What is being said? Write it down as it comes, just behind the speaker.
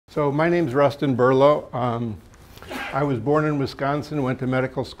So my name's Rustin Berlow. I was born in Wisconsin, went to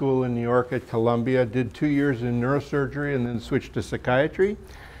medical school in New York at Columbia, did 2 years in neurosurgery and then switched to psychiatry.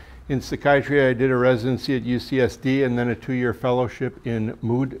 In psychiatry, I did a residency at UCSD and then a 2-year fellowship in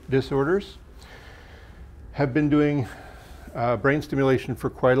mood disorders. Have been doing brain stimulation for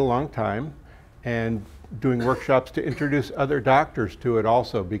quite a long time and doing workshops to introduce other doctors to it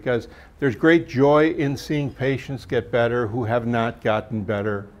also, because there's great joy in seeing patients get better who have not gotten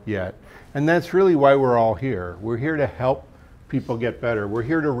better yet. And that's really why we're all here. We're here to help people get better. We're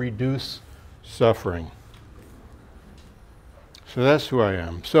here to reduce suffering. So that's who I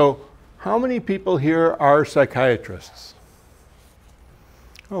am. So how many people here are psychiatrists?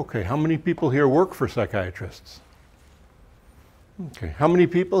 Okay, how many people here work for psychiatrists? Okay, how many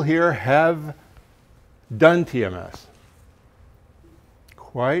people here have done TMS?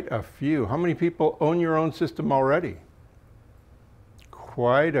 Quite a few. How many people own your own system already?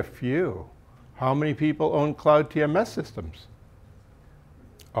 Quite a few. How many people own CloudTMS systems?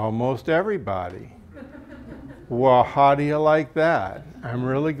 Almost everybody. Well, how do you like that? I'm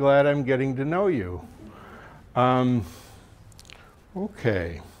really glad I'm getting to know you.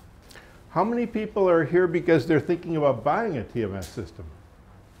 Okay. How many people are here because they're thinking about buying a TMS system?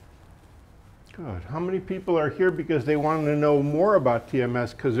 Good. How many people are here because they want to know more about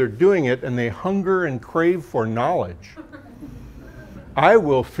TMS because they're doing it and they hunger and crave for knowledge? I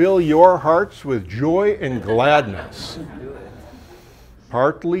will fill your hearts with joy and gladness.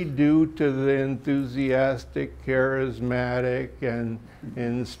 Partly due to the enthusiastic, charismatic, and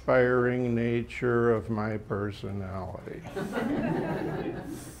inspiring nature of my personality.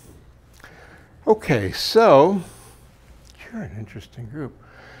 Okay, so you're an interesting group.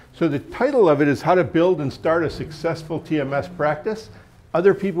 So the title of it is How to Build and Start a Successful TMS Practice.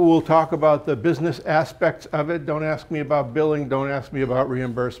 Other people will talk about the business aspects of it. Don't ask me about billing. Don't ask me about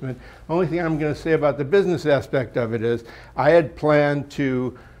reimbursement. The only thing I'm going to say about the business aspect of it is I had planned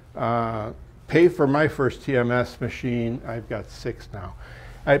to pay for my first TMS machine. I've got 6 now.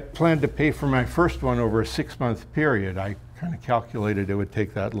 I planned to pay for my first one over a 6-month period. I kind of calculated it would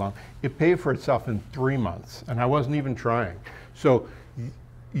take that long. It paid for itself in 3 months, and I wasn't even trying. So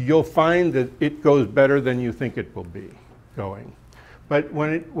you'll find that it goes better than you think it will be going. But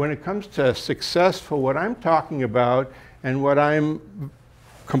when it comes to successful, what I'm talking about and what I'm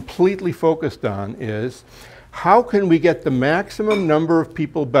completely focused on is how can we get the maximum number of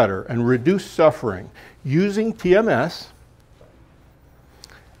people better and reduce suffering using TMS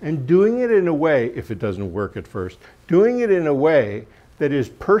and doing it in a way, if it doesn't work at first, doing it in a way that is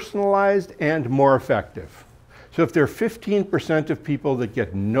personalized and more effective. So if there are 15% of people that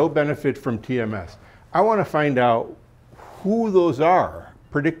get no benefit from TMS, I want to find out who those are,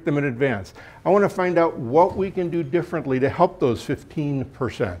 predict them in advance. I want to find out what we can do differently to help those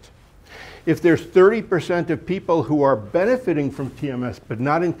 15%. If there's 30% of people who are benefiting from TMS but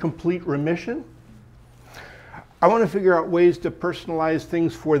not in complete remission, I want to figure out ways to personalize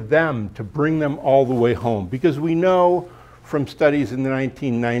things for them to bring them all the way home. Because we know from studies in the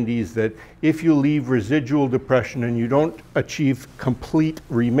 1990s that if you leave residual depression and you don't achieve complete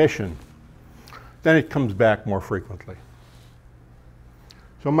remission, then it comes back more frequently.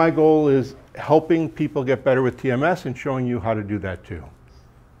 So my goal is helping people get better with TMS and showing you how to do that too.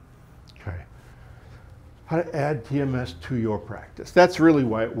 Okay. How to add TMS to your practice. That's really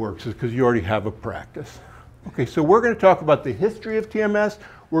why it works, is because you already have a practice. Okay, so we're going to talk about the history of TMS.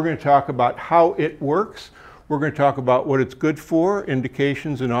 We're going to talk about how it works. We're going to talk about what it's good for,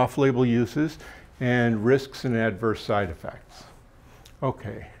 indications and off-label uses, and risks and adverse side effects.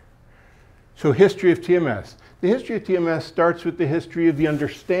 Okay, so history of TMS. The history of TMS starts with the history of the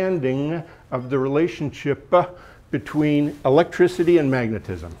understanding of the relationship between electricity and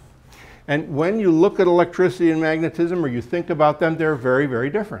magnetism. And when you look at electricity and magnetism, or you think about them, they're very,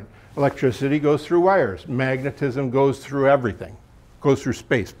 very different. Electricity goes through wires. Magnetism goes through everything, goes through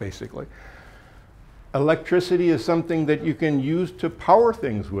space, basically. Electricity is something that you can use to power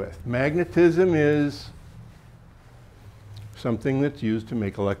things with. Magnetism is something that's used to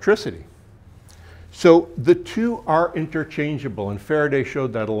make electricity. So the two are interchangeable, and Faraday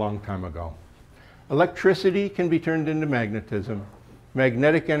showed that a long time ago. Electricity can be turned into magnetism.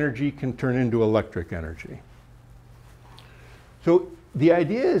 Magnetic energy can turn into electric energy. So the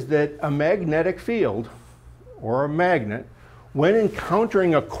idea is that a magnetic field, or a magnet, when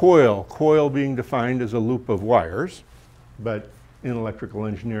encountering a coil being defined as a loop of wires, but in electrical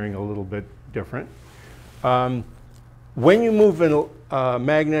engineering a little bit different, when you move a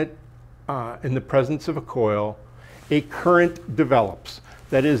magnet in the presence of a coil, a current develops.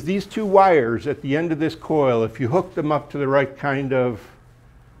 That is, these two wires at the end of this coil, if you hook them up to the right kind of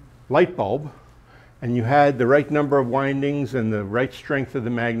light bulb and you had the right number of windings and the right strength of the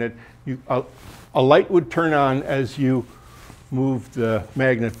magnet, a light would turn on as you moved the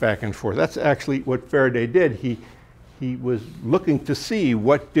magnet back and forth. That's actually what Faraday did. He was looking to see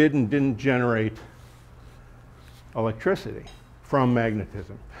what did and didn't generate electricity from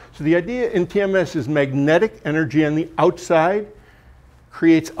magnetism. So the idea in TMS is magnetic energy on the outside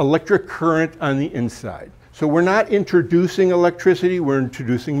creates electric current on the inside. So we're not introducing electricity, we're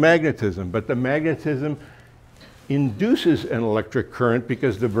introducing magnetism, but the magnetism induces an electric current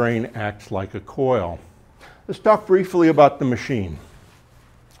because the brain acts like a coil. Let's talk briefly about the machine.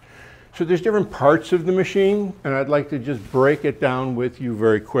 So there's different parts of the machine, and I'd like to just break it down with you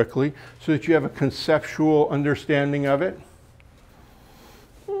very quickly so that you have a conceptual understanding of it.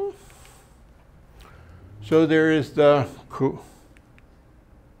 So there is the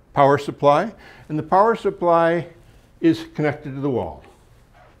power supply, and the power supply is connected to the wall.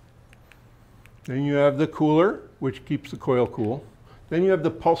 Then you have the cooler, which keeps the coil cool. Then you have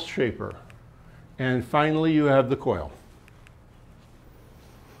the pulse shaper. And finally, you have the coil.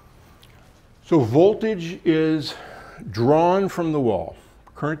 So voltage is drawn from the wall.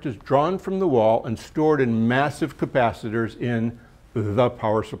 Current is drawn from the wall and stored in massive capacitors in the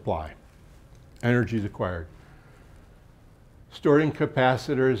power supply. Energy is acquired. Stored in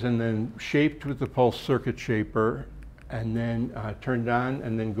capacitors and then shaped with the pulse circuit shaper and then turned on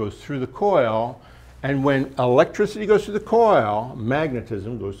and then goes through the coil. And when electricity goes through the coil,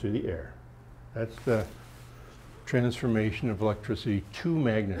 magnetism goes through the air. That's the transformation of electricity to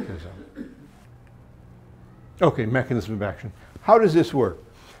magnetism. Okay, mechanism of action. How does this work?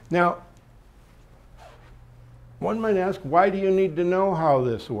 Now, one might ask, why do you need to know how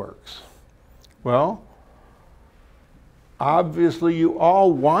this works? Well, obviously you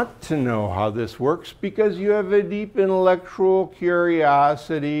all want to know how this works because you have a deep intellectual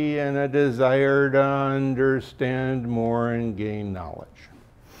curiosity and a desire to understand more and gain knowledge.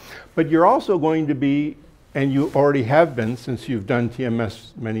 But you're also going to be, and you already have been since you've done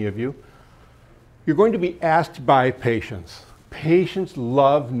TMS, many of you, you're going to be asked by patients. Patients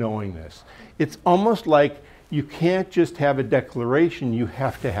love knowing this. It's almost like you can't just have a declaration, you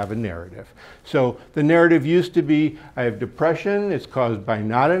have to have a narrative. So the narrative used to be, I have depression, it's caused by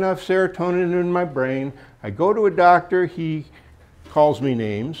not enough serotonin in my brain. I go to a doctor, he calls me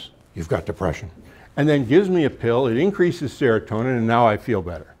names, you've got depression, and then gives me a pill, it increases serotonin, and now I feel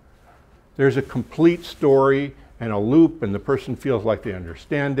better. There's a complete story and a loop, and the person feels like they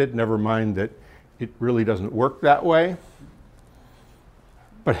understand it, never mind that it really doesn't work that way.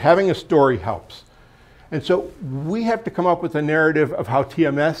 But having a story helps. And so we have to come up with a narrative of how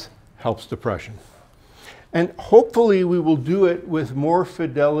TMS helps depression. And hopefully we will do it with more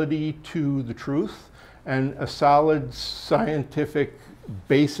fidelity to the truth and a solid scientific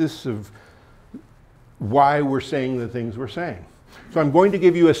basis of why we're saying the things we're saying. So I'm going to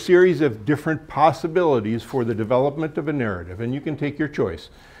give you a series of different possibilities for the development of a narrative, and you can take your choice.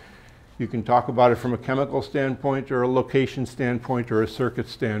 You can talk about it from a chemical standpoint or a location standpoint or a circuit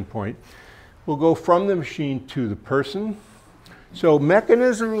standpoint. We'll go from the machine to the person. So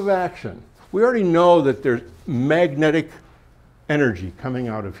mechanism of action. We already know that there's magnetic energy coming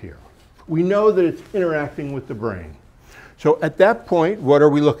out of here. We know that it's interacting with the brain. So at that point, what are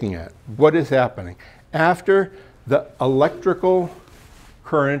we looking at? What is happening? After the electrical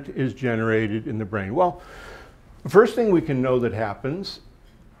current is generated in the brain. Well, the first thing we can know that happens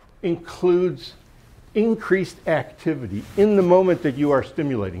includes increased activity in the moment that you are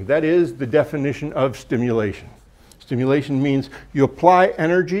stimulating. That is the definition of stimulation. Stimulation means you apply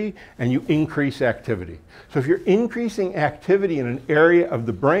energy and you increase activity. So if you're increasing activity in an area of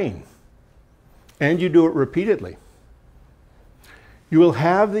the brain and you do it repeatedly, you will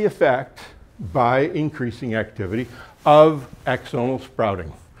have the effect by increasing activity of axonal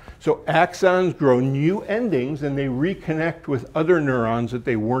sprouting. So axons grow new endings and they reconnect with other neurons that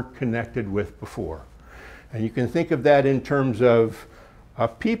they weren't connected with before. And you can think of that in terms of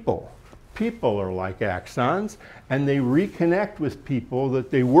people. People are like axons and they reconnect with people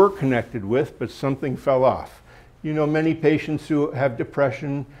that they were connected with but something fell off. You know, many patients who have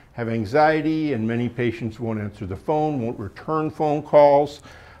depression have anxiety, and many patients won't answer the phone, won't return phone calls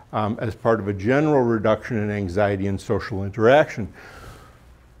as part of a general reduction in anxiety and social interaction.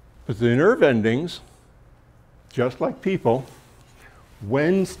 But the nerve endings, just like people,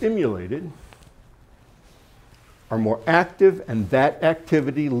 when stimulated, are more active, and that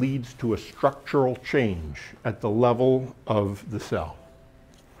activity leads to a structural change at the level of the cell.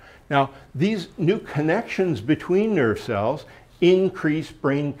 Now, these new connections between nerve cells increase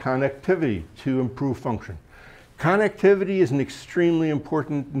brain connectivity to improve function. Connectivity is an extremely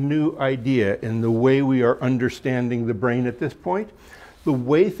important new idea in the way we are understanding the brain at this point. The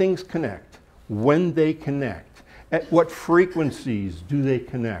way things connect, when they connect, at what frequencies do they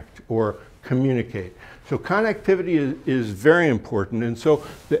connect or communicate. So connectivity is very important, and so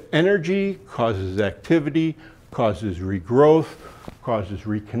the energy causes activity, causes regrowth, causes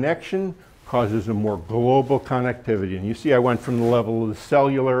reconnection, causes a more global connectivity. And you see I went from the level of the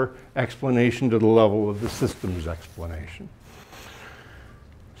cellular explanation to the level of the systems explanation.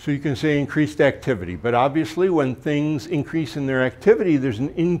 So you can say increased activity, but obviously when things increase in their activity, there's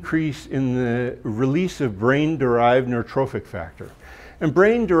an increase in the release of brain-derived neurotrophic factor. And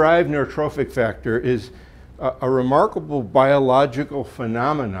brain-derived neurotrophic factor is a remarkable biological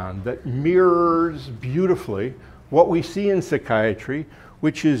phenomenon that mirrors beautifully what we see in psychiatry,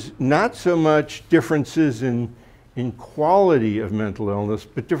 which is not so much differences in quality of mental illness,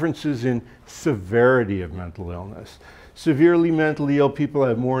 but differences in severity of mental illness. Severely mentally ill people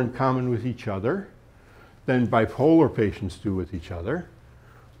have more in common with each other than bipolar patients do with each other,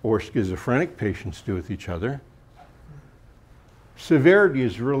 or schizophrenic patients do with each other. Severity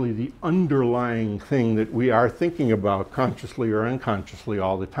is really the underlying thing that we are thinking about consciously or unconsciously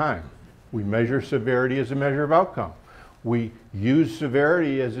all the time. We measure severity as a measure of outcome. We use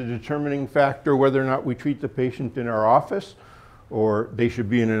severity as a determining factor whether or not we treat the patient in our office, or they should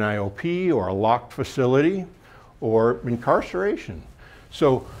be in an IOP, or a locked facility, or incarceration.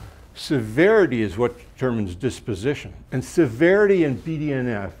 So severity is what determines disposition. And severity and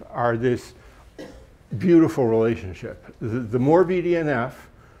BDNF are this beautiful relationship. The more BDNF,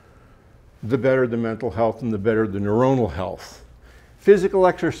 the better the mental health and the better the neuronal health. Physical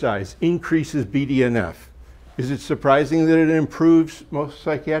exercise increases BDNF. Is it surprising that it improves most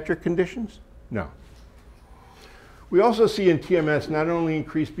psychiatric conditions? No. We also see in TMS not only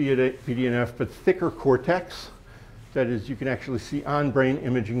increased BDNF, but thicker cortex. That is, you can actually see on brain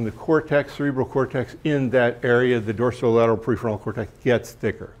imaging the cortex, cerebral cortex in that area, the dorsolateral prefrontal cortex gets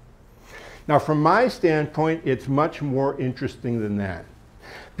thicker. Now, from my standpoint, it's much more interesting than that.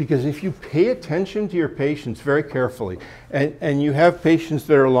 Because if you pay attention to your patients very carefully, and you have patients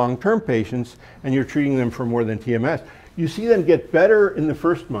that are long-term patients, and you're treating them for more than TMS, you see them get better in the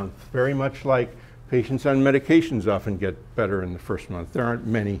first month, very much like patients on medications often get better in the first month. There aren't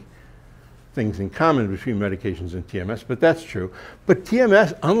many things in common between medications and TMS, but that's true. But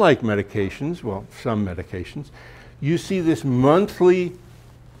TMS, unlike medications, well, some medications, you see this monthly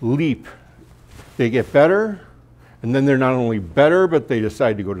leap. They get better, and then they're not only better, but they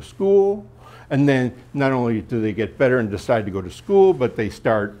decide to go to school. And then not only do they get better and decide to go to school, but they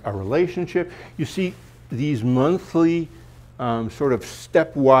start a relationship. You see these monthly sort of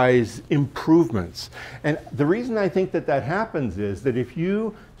stepwise improvements. And the reason I think that that happens is that if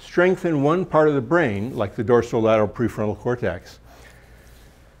you strengthen one part of the brain, like the dorsolateral prefrontal cortex,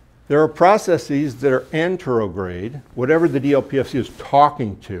 there are processes that are anterograde, whatever the DLPFC is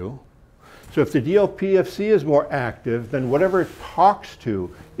talking to. So if the DLPFC is more active, then whatever it talks to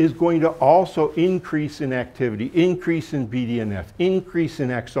is going to also increase in activity, increase in BDNF, increase in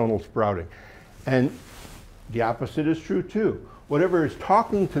axonal sprouting. And the opposite is true too. Whatever is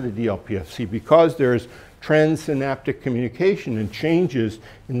talking to the DLPFC, because there's transsynaptic communication and changes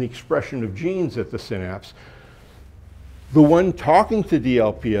in the expression of genes at the synapse, the one talking to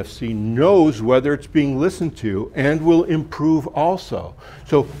DLPFC knows whether it's being listened to and will improve also.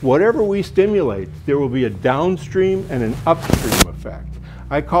 So whatever we stimulate, there will be a downstream and an upstream effect.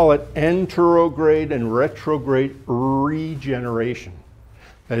 I call it anterograde and retrograde regeneration.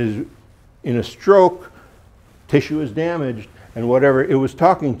 That is, in a stroke, tissue is damaged, and whatever it was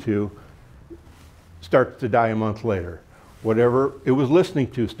talking to starts to die a month later. Whatever it was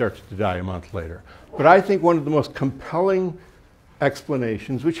listening to starts to die a month later. But I think one of the most compelling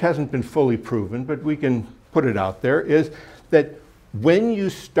explanations, which hasn't been fully proven, but we can put it out there, is that when you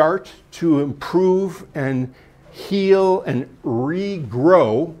start to improve and heal and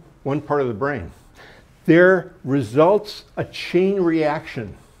regrow one part of the brain, there results a chain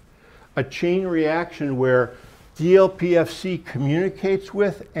reaction where DLPFC communicates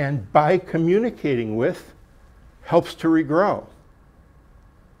with, and by communicating with, helps to regrow.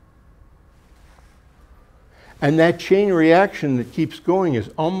 And that chain reaction that keeps going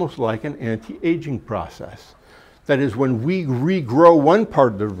is almost like an anti-aging process. That is, when we regrow one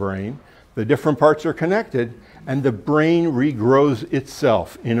part of the brain, the different parts are connected, and the brain regrows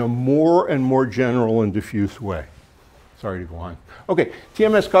itself in a more and more general and diffuse way. Sorry to go on. Okay,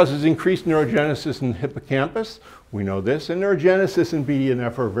 TMS causes increased neurogenesis in the hippocampus. We know this. And neurogenesis and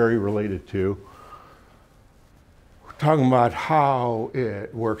BDNF are very related too. talking about how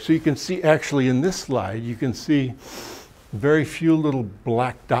it works. So you can see actually in this slide, you can see very few little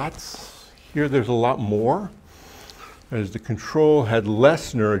black dots. Here there's a lot more, as the control had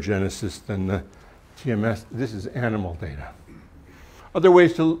less neurogenesis than the TMS. This is animal data. Other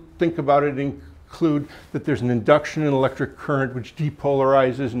ways to think about it include that there's an induction in electric current which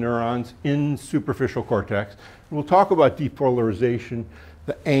depolarizes neurons in superficial cortex. And we'll talk about depolarization,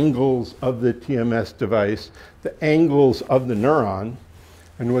 the angles of the TMS device, the angles of the neuron,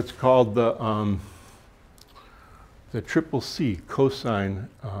 and what's called the triple C cosine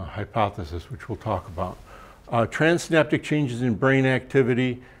hypothesis, which we'll talk about. Transsynaptic changes in brain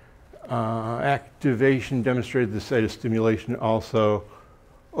activity, activation demonstrated the site of stimulation also.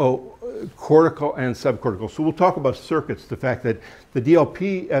 Cortical and subcortical. So we'll talk about circuits, the fact that the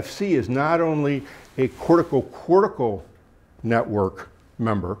DLP-FC is not only a cortical network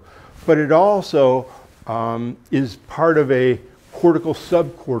member, but it also is part of a cortical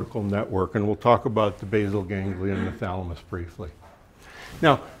subcortical network, and we'll talk about the basal ganglia and the thalamus briefly.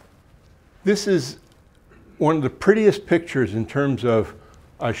 Now, this is one of the prettiest pictures in terms of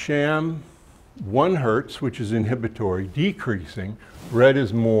a sham 1 hertz, which is inhibitory, decreasing. Red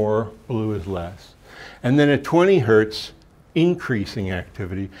is more, blue is less. And then at 20 hertz, increasing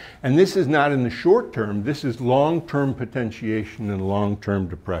activity. And this is not in the short term, this is long-term potentiation and long-term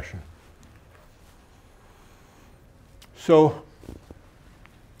depression. So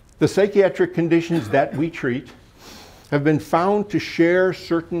the psychiatric conditions that we treat have been found to share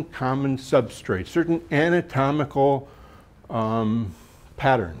certain common substrates, certain anatomical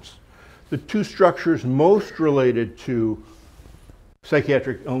patterns. The 2 structures most related to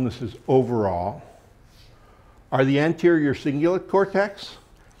psychiatric illnesses overall are the anterior cingulate cortex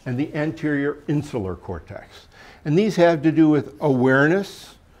and the anterior insular cortex. And these have to do with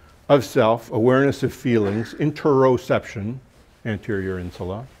awareness of self, awareness of feelings, interoception, anterior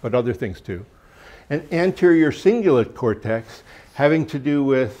insula, but other things too. And anterior cingulate cortex having to do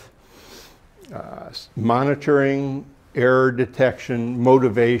with monitoring, error detection,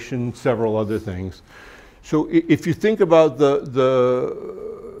 motivation, several other things. So if you think about the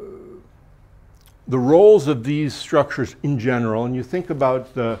roles of these structures in general, and you think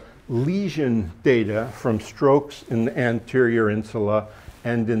about the lesion data from strokes in the anterior insula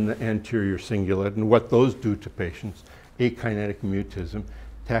and in the anterior cingulate, and what those do to patients, akinetic mutism,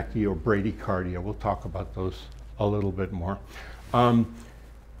 tachyobradycardia, we'll talk about those a little bit more.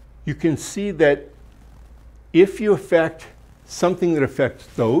 You can see that if you affect something that affects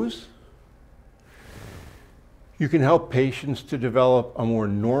those, you can help patients to develop a more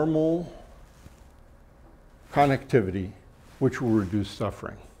normal connectivity, which will reduce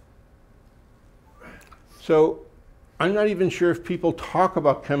suffering. So I'm not even sure if people talk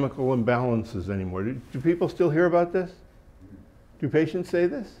about chemical imbalances anymore. Do people still hear about this? Do patients say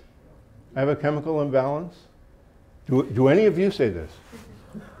this? I have a chemical imbalance? Do any of you say this?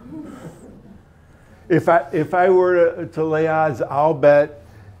 If I were to lay odds, I'll bet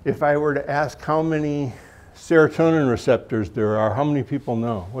if I were to ask how many serotonin receptors there are, how many people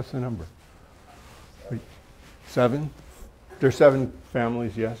know? What's the number? 7? There's 7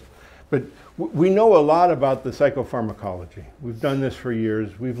 families, yes. But we know a lot about the psychopharmacology. We've done this for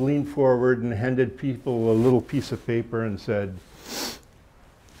years. We've leaned forward and handed people a little piece of paper and said,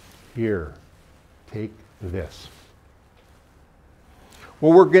 here, take this.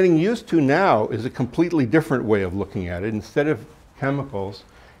 What we're getting used to now is a completely different way of looking at it. Instead of chemicals,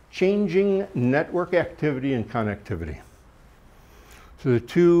 changing network activity and connectivity. So the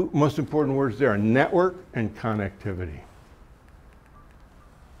 2 most important words there are network and connectivity.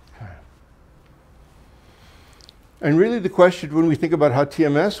 Okay. And really the question when we think about how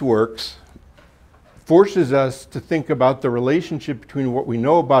TMS works forces us to think about the relationship between what we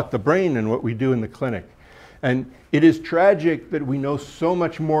know about the brain and what we do in the clinic. And it is tragic that we know so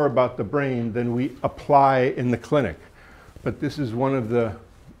much more about the brain than we apply in the clinic. But this is one of the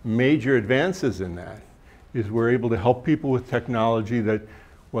major advances in that, is we're able to help people with technology that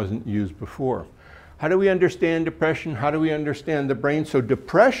wasn't used before. How do we understand depression? How do we understand the brain? So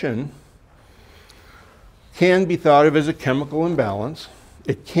depression can be thought of as a chemical imbalance.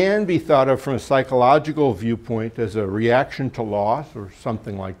 It can be thought of from a psychological viewpoint as a reaction to loss or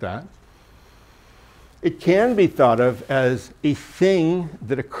something like that. It can be thought of as a thing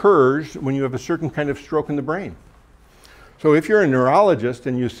that occurs when you have a certain kind of stroke in the brain. So if you're a neurologist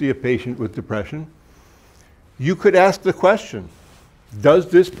and you see a patient with depression, you could ask the question, does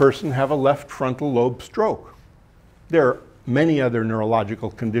this person have a left frontal lobe stroke? There are many other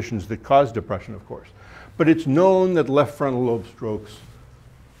neurological conditions that cause depression, of course, but it's known that left frontal lobe strokes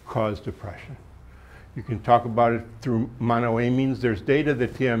cause depression. You can talk about it through monoamines. There's data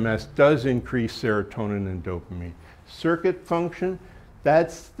that TMS does increase serotonin and dopamine. Circuit function,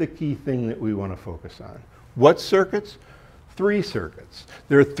 that's the key thing that we want to focus on. What circuits? 3 circuits.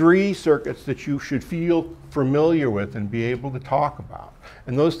 There are 3 circuits that you should feel familiar with and be able to talk about.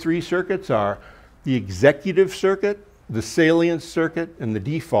 And those 3 circuits are the executive circuit, the salient circuit, and the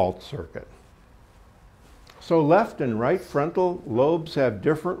default circuit. So left and right frontal lobes have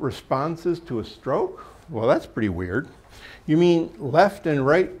different responses to a stroke? Well, that's pretty weird. You mean left and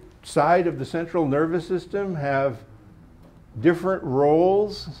right side of the central nervous system have different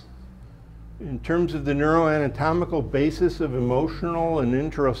roles in terms of the neuroanatomical basis of emotional and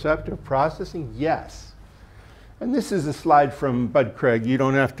interoceptive processing? Yes. And this is a slide from Bud Craig. You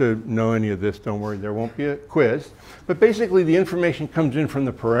don't have to know any of this, don't worry, there won't be a quiz. But basically the information comes in from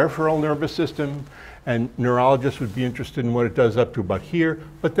the peripheral nervous system, and neurologists would be interested in what it does up to about here,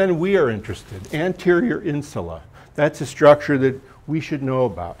 but then we are interested. Anterior insula, that's a structure that we should know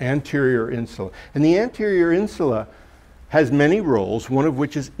about, anterior insula. And the anterior insula has many roles, one of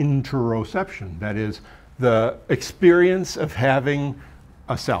which is interoception, that is the experience of having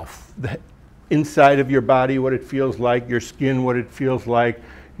a self. The inside of your body, what it feels like, your skin, what it feels like,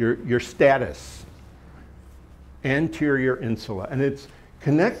 your status. Anterior insula. And it's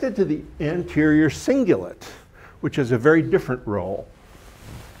connected to the anterior cingulate, which has a very different role.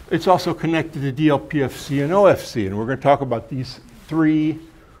 It's also connected to DLPFC and OFC, and we're going to talk about these 3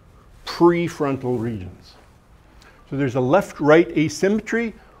 prefrontal regions. So there's a left-right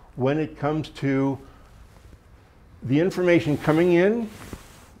asymmetry when it comes to the information coming in,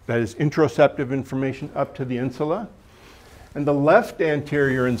 that is interoceptive information up to the insula, and the left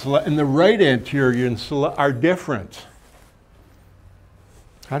anterior insula and the right anterior insula are different.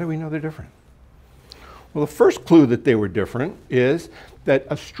 How do we know they're different? Well, the first clue that they were different is that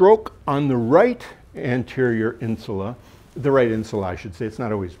a stroke on the right anterior insula, the right insula I should say, it's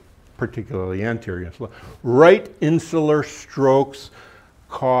not always particularly anterior insula, right insular strokes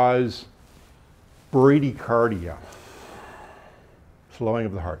cause bradycardia, slowing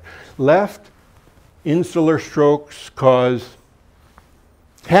of the heart. Left insular strokes cause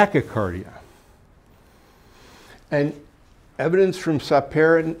tachycardia. And evidence from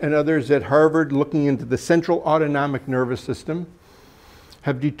Sapir and others at Harvard looking into the central autonomic nervous system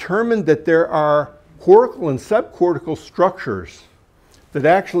have determined that there are cortical and subcortical structures that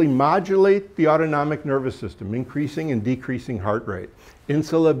actually modulate the autonomic nervous system, increasing and decreasing heart rate.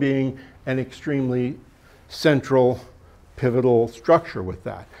 Insula being an extremely central, pivotal structure with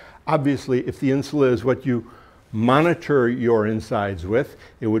that. Obviously, if the insula is what you monitor your insides with,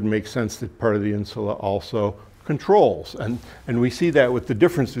 it would make sense that part of the insula also controls. And we see that with the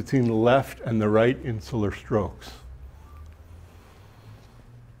difference between the left and the right insular strokes.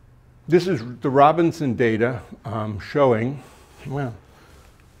 This is the Robinson data showing, well,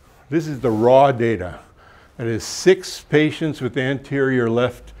 this is the raw data. That is 6 patients with anterior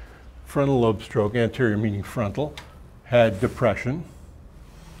left frontal lobe stroke, anterior meaning frontal, had depression.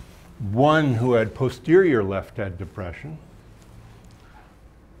 1 who had posterior left had depression.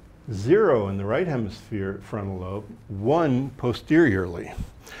 0 in the right hemisphere frontal lobe, 1 posteriorly.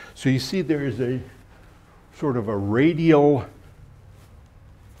 So you see there is a sort of a radial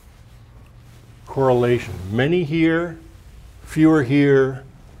correlation. Many here, fewer here,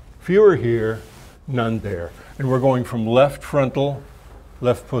 none there. And we're going from left frontal,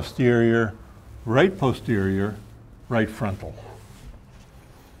 left posterior, right frontal.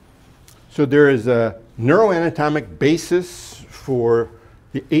 So there is a neuroanatomic basis for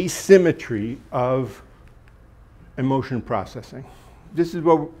the asymmetry of emotion processing. This is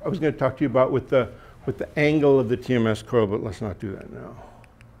what I was going to talk to you about with the angle of the TMS coil, but let's not do that now.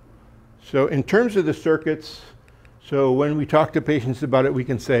 So in terms of the circuits, so when we talk to patients about it, we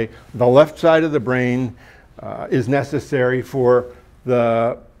can say the left side of the brain is necessary for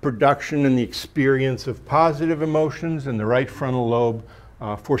the production and the experience of positive emotions, and the right frontal lobe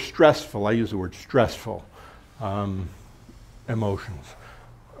for stressful, I use the word stressful, emotions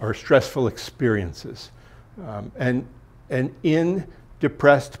or stressful experiences. And in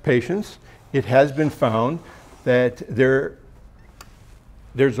depressed patients, it has been found that there's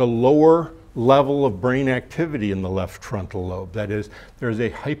a lower level of brain activity in the left frontal lobe. That is, there's a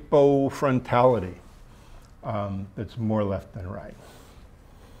hypofrontality that's more left than right.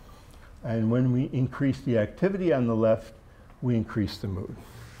 And when we increase the activity on the left, we increase the mood.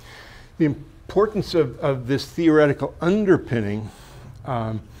 The importance of this theoretical underpinning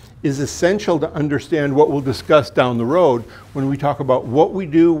is essential to understand what we'll discuss down the road when we talk about what we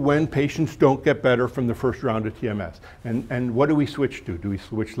do when patients don't get better from the first round of TMS. And what do we switch to? Do we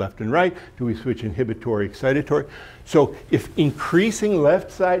switch left and right? Do we switch inhibitory, excitatory? So if increasing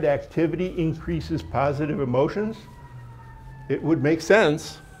left side activity increases positive emotions, it would make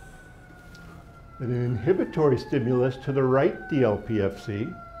sense that an inhibitory stimulus to the right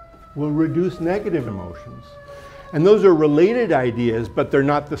DLPFC will reduce negative emotions. And those are related ideas, but they're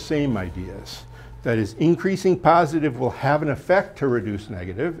not the same ideas. That is, increasing positive will have an effect to reduce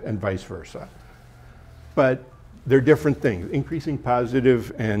negative and vice versa. But they're different things. Increasing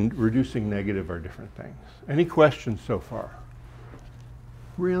positive and reducing negative are different things. Any questions so far?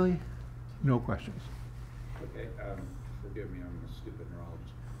 Really? No questions. Okay, forgive me, I'm a stupid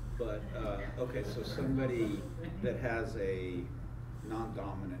neurologist. But, okay, so somebody that has a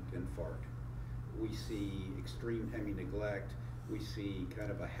non-dominant infarct, we see extreme hemi-neglect, we see kind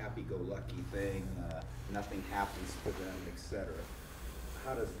of a happy-go-lucky thing, nothing happens to them, etc.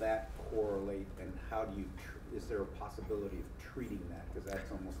 How does that correlate, and how do you, is there a possibility of treating that? Because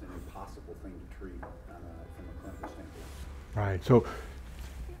that's almost an impossible thing to treat from a clinical standpoint. Right,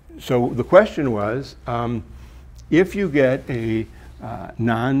 so the question was, if you get a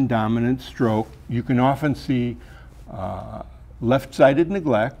non-dominant stroke, you can often see left-sided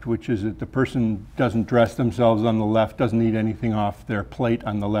neglect, which is that the person doesn't dress themselves on the left, doesn't eat anything off their plate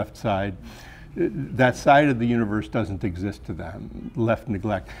on the left side. That side of the universe doesn't exist to them, left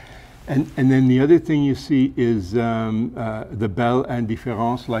neglect. And then the other thing you see is the belle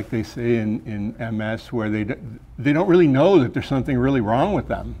indifférence, like they say in MS, where they don't really know that there's something really wrong with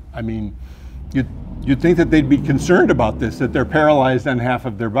them. I mean, you'd think that they'd be concerned about this, that they're paralyzed on half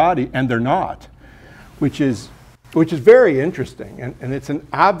of their body, and they're not, which is very interesting. And it's an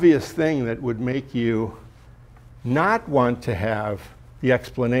obvious thing that would make you not want to have the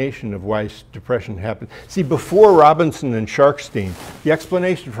explanation of why depression happened. See, before Robinson and Sharkstein, the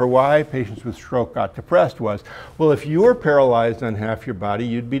explanation for why patients with stroke got depressed was, well, if you were paralyzed on half your body,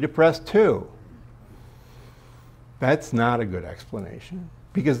 you'd be depressed too. That's not a good explanation,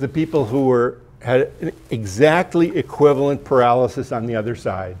 because the people who had exactly equivalent paralysis on the other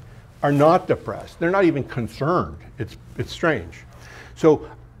side are not depressed. They're not even concerned. It's strange. So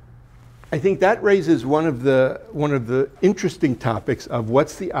I think that raises one of the interesting topics of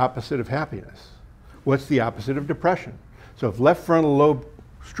what's the opposite of happiness? What's the opposite of depression? So if left frontal lobe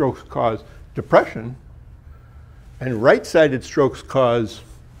strokes cause depression and right-sided strokes cause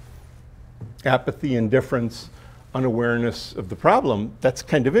apathy, indifference, unawareness of the problem, that's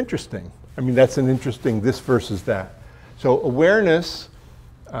kind of interesting. I mean, that's an interesting this versus that. So awareness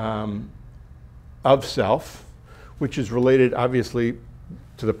of self, which is related obviously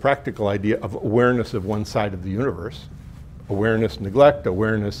to the practical idea of awareness of one side of the universe, awareness, neglect,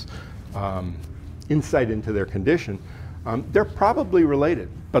 awareness, insight into their condition, they're probably related.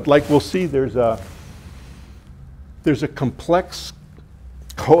 But like we'll see, there's a complex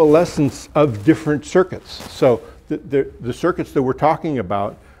coalescence of different circuits. So the circuits that we're talking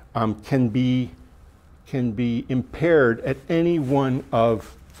about can be impaired at any one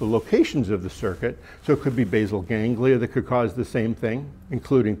of the locations of the circuit. So it could be basal ganglia that could cause the same thing,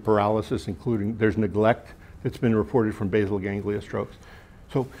 including paralysis, there's neglect that's been reported from basal ganglia strokes.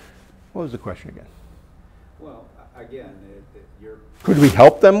 So what was the question again? Well, again, could we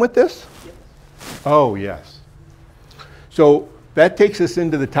help them with this? Yes. Oh, yes. So that takes us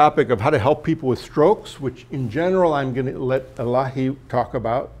into the topic of how to help people with strokes, which in general I'm going to let Elahi talk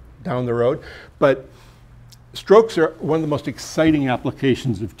about down the road. But strokes are one of the most exciting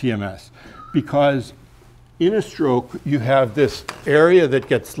applications of TMS, because in a stroke you have this area that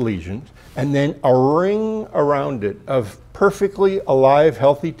gets lesions and then a ring around it of perfectly alive,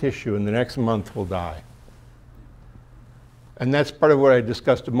 healthy tissue, and the next month will die. And that's part of what I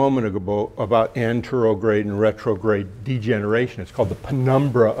discussed a moment ago about anterograde and retrograde degeneration. It's called the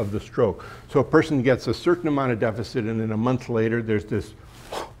penumbra of the stroke. So a person gets a certain amount of deficit, and then a month later there's this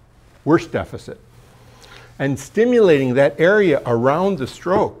worse deficit. And stimulating that area around the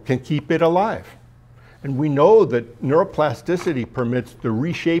stroke can keep it alive. And we know that neuroplasticity permits the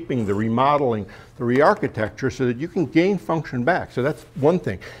reshaping, the remodeling, the re-architecture so that you can gain function back. So that's one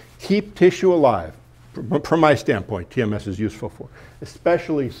thing. Keep tissue alive. From my standpoint, TMS is useful for,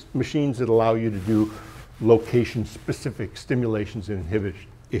 especially machines that allow you to do location-specific stimulations and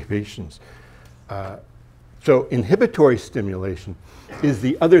inhibitions. So inhibitory stimulation is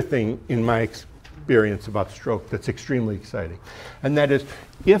the other thing in my experience about stroke that's extremely exciting. And that is,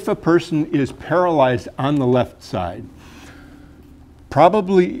 if a person is paralyzed on the left side,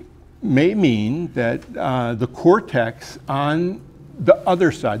 probably may mean that the cortex on the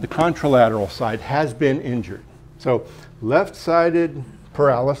other side, the contralateral side, has been injured. So left-sided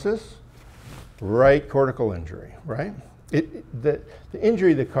paralysis, right cortical injury, right? The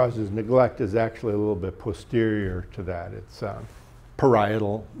injury that causes neglect is actually a little bit posterior to that. It's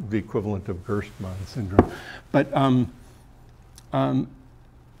parietal, the equivalent of Gerstmann syndrome. But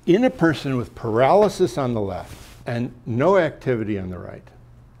in a person with paralysis on the left and no activity on the right,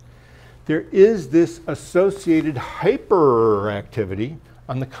 there is this associated hyperactivity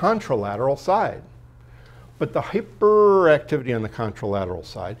on the contralateral side. But the hyperactivity on the contralateral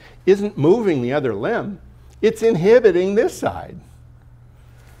side isn't moving the other limb, it's inhibiting this side.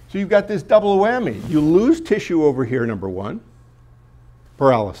 So you've got this double whammy. You lose tissue over here, number one,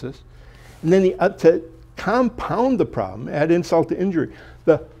 paralysis. And then to compound the problem, add insult to injury,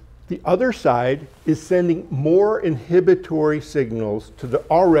 the other side is sending more inhibitory signals to the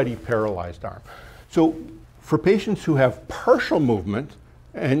already paralyzed arm. So for patients who have partial movement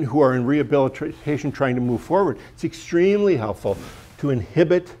and who are in rehabilitation trying to move forward, it's extremely helpful to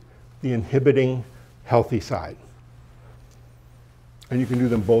inhibit the inhibiting healthy side. And you can do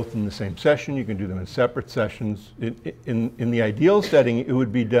them both in the same session. You can do them in separate sessions. In the ideal setting, it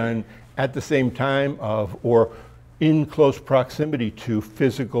would be done at the same time of or in close proximity to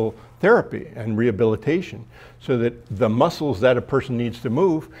physical therapy and rehabilitation so that the muscles that a person needs to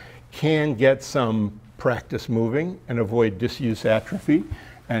move can get some practice moving and avoid disuse atrophy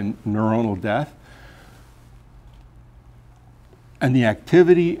and neuronal death. And the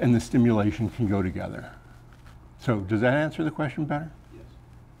activity and the stimulation can go together. So does that answer the question better?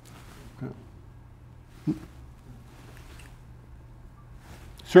 Yes. Okay.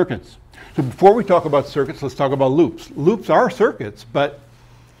 Circuits. So before we talk about circuits, let's talk about loops. Loops are circuits, but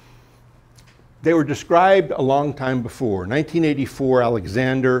they were described a long time before. 1984,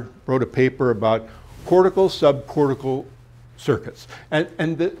 Alexander wrote a paper about cortical subcortical circuits.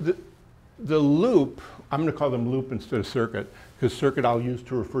 And the loop, I'm going to call them loop instead of circuit, because circuit I'll use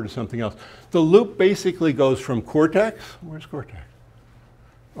to refer to something else. The loop basically goes from cortex. Where's cortex?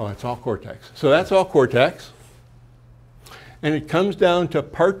 Oh, it's all cortex. So that's all cortex. And it comes down to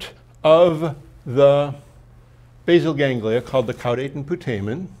part of the basal ganglia called the caudate and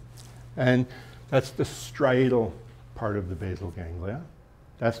putamen. And that's the striatal part of the basal ganglia.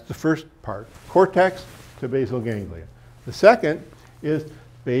 That's the first part, cortex to basal ganglia. The second is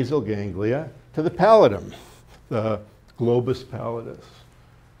basal ganglia to the pallidum, the globus pallidus,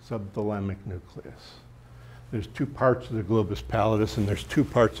 subthalamic nucleus. There's two parts of the globus pallidus and there's two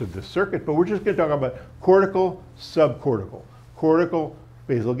parts of this circuit, but we're just going to talk about cortical, subcortical. Cortical,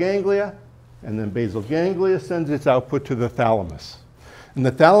 basal ganglia, and then basal ganglia sends its output to the thalamus. And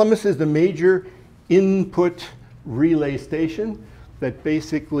the thalamus is the major input relay station that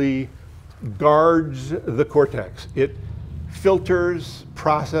basically guards the cortex. It filters,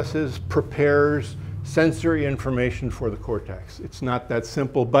 processes, prepares sensory information for the cortex. It's not that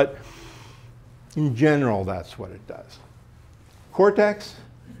simple, but in general, that's what it does. Cortex,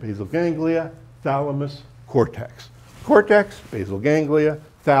 basal ganglia, thalamus, cortex. Cortex, basal ganglia,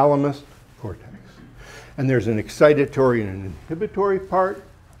 thalamus, cortex. And there's an excitatory and an inhibitory part,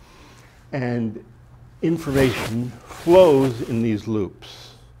 and information flows in these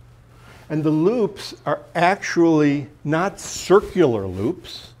loops. And the loops are actually not circular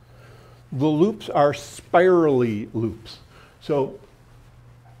loops. The loops are spirally loops. So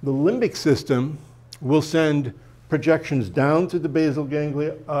the limbic system will send projections down through the basal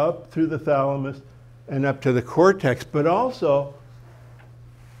ganglia, up through the thalamus, and up to the cortex, but also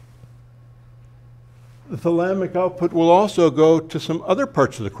the thalamic output will also go to some other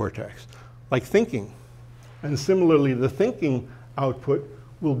parts of the cortex, like thinking. And similarly, the thinking output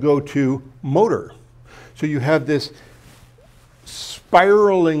will go to motor. So you have this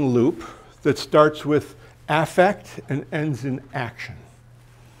spiraling loop that starts with affect and ends in action.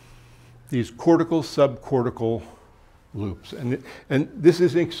 These cortical, subcortical loops. And this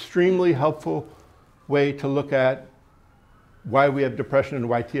is an extremely helpful way to look at why we have depression and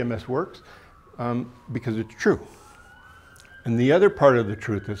why TMS works, because it's true. And the other part of the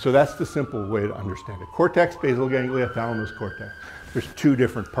truth is, so that's the simple way to understand it. Cortex, basal ganglia, thalamus, cortex. There's two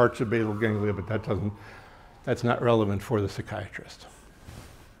different parts of basal ganglia, but that's not relevant for the psychiatrist.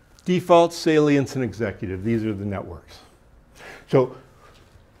 Default, salience, and executive, these are the networks. So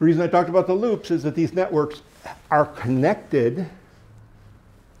the reason I talked about the loops is that these networks are connected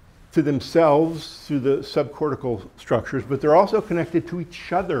to themselves through the subcortical structures, but they're also connected to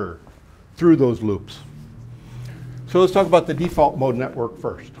each other through those loops. So let's talk about the default mode network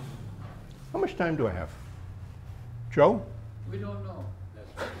first. How much time do I have? Joe? We don't know.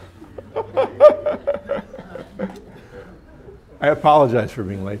 I apologize for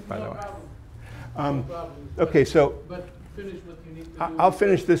being late, by the way. No problem. Okay, so But finish what you need to do. I'll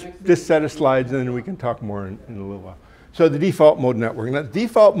finish this set of slides, and then we can talk more in a little while. So the default mode network. Now, the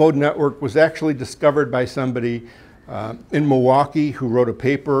default mode network was actually discovered by somebody in Milwaukee who wrote a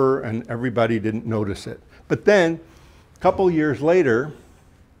paper, and everybody didn't notice it. But then, a couple years later,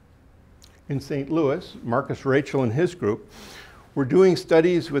 in St. Louis, Marcus Rachel and his group were doing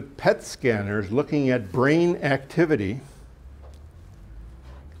studies with PET scanners looking at brain activity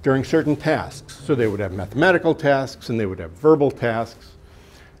during certain tasks. So they would have mathematical tasks and they would have verbal tasks.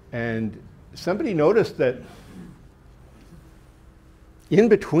 And somebody noticed that in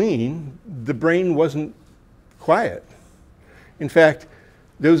between, the brain wasn't quiet. In fact,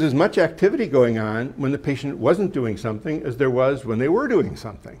 there was as much activity going on when the patient wasn't doing something as there was when they were doing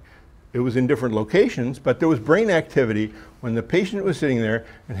something. It was in different locations, but there was brain activity when the patient was sitting there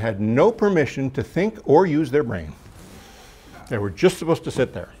and had no permission to think or use their brain. They were just supposed to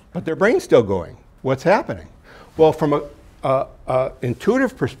sit there, but their brain's still going. What's happening? Well, from an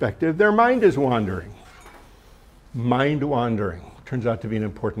intuitive perspective, their mind is wandering. Mind wandering turns out to be an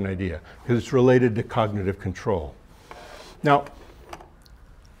important idea because it's related to cognitive control. Now,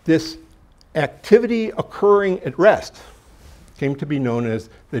 this activity occurring at rest came to be known as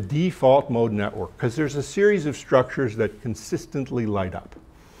the default mode network because there's a series of structures that consistently light up.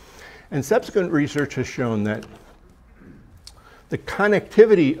 And subsequent research has shown that the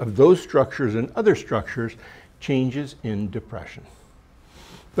connectivity of those structures and other structures changes in depression.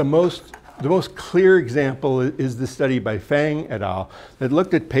 The most clear example is the study by Fang et al. That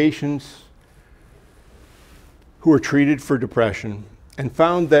looked at patients who were treated for depression and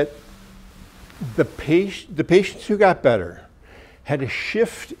found that the patients who got better had a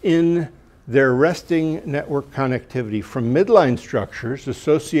shift in their resting network connectivity from midline structures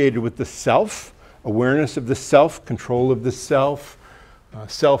associated with the self, awareness of the self, control of the self,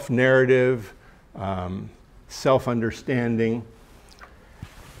 self-narrative, self-understanding,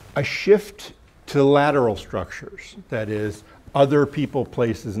 a shift to lateral structures, that is, other people,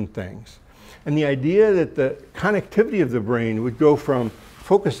 places, and things. And the idea that the connectivity of the brain would go from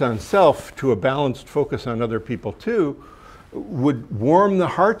focus on self to a balanced focus on other people too would warm the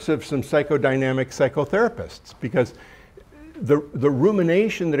hearts of some psychodynamic psychotherapists, because the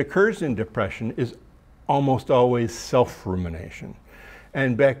rumination that occurs in depression is almost always self-rumination.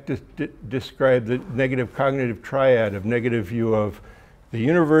 And Beck described the negative cognitive triad of negative view of the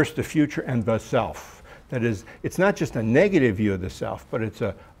universe, the future, and the self. That is, it's not just a negative view of the self, but it's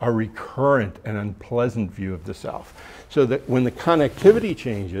a recurrent and unpleasant view of the self. So that when the connectivity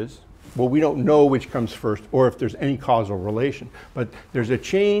changes, well, we don't know which comes first or if there's any causal relation, but there's a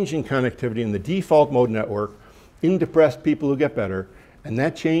change in connectivity in the default mode network in depressed people who get better, and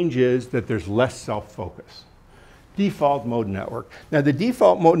that change is that there's less self-focus. Default mode network. Now, the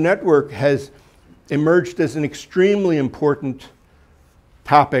default mode network has emerged as an extremely important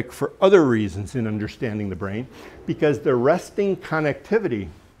topic for other reasons in understanding the brain, because the resting connectivity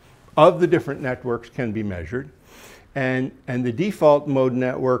of the different networks can be measured, and the default mode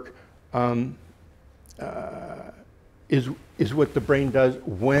network is what the brain does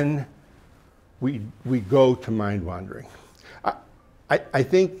when we go to mind wandering. I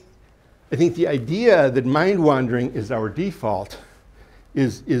think the idea that mind wandering is our default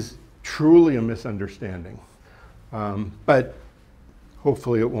is truly a misunderstanding, but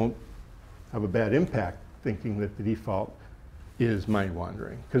hopefully it won't have a bad impact thinking that the default is mind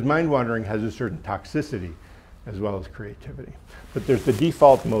wandering, because mind wandering has a certain toxicity as well as creativity. But there's the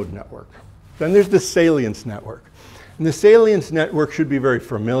default mode network. Then there's the salience network. And the salience network should be very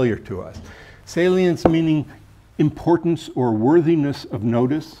familiar to us. Salience meaning importance or worthiness of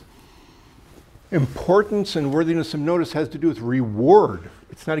notice. Importance and worthiness of notice has to do with reward.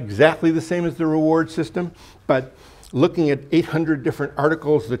 It's not exactly the same as the reward system, but looking at 800 different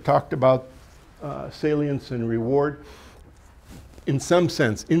articles that talked about salience and reward, in some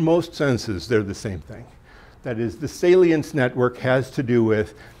sense, in most senses, they're the same thing. That is, the salience network has to do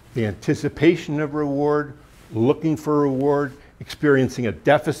with the anticipation of reward, looking for reward, experiencing a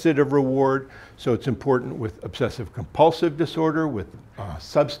deficit of reward. So it's important with obsessive compulsive disorder, with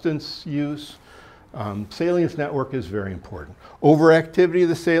substance use. Salience network is very important. Overactivity of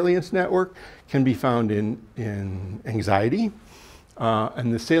the salience network can be found in anxiety,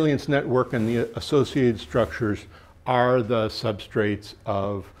 and the salience network and the associated structures are the substrates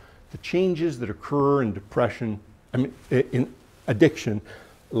of the changes that occur in depression, in addiction,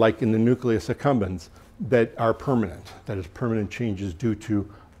 like in the nucleus accumbens, that are permanent. That is, permanent changes due to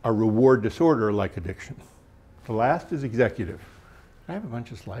a reward disorder like addiction. The last is executive. I have a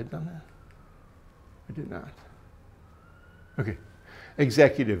bunch of slides on that. I did not. Okay.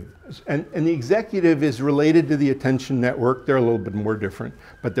 Executive. And the executive is related to the attention network. They're a little bit more different,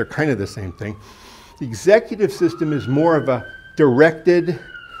 but they're kind of the same thing. The executive system is more of a directed,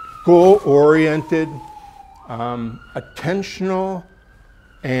 goal-oriented, attentional,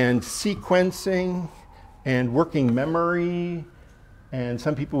 and sequencing, and working memory, and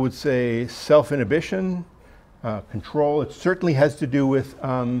some people would say self-inhibition, control. It certainly has to do with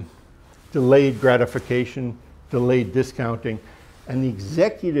delayed gratification, delayed discounting. And the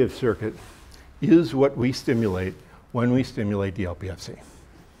executive circuit is what we stimulate when we stimulate DLPFC.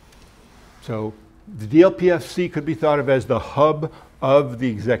 So the DLPFC could be thought of as the hub of the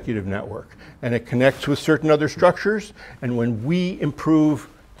executive network. And it connects with certain other structures. And when we improve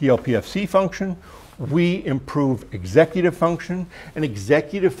DLPFC function, we improve executive function. And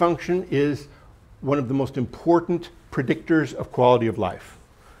executive function is one of the most important predictors of quality of life.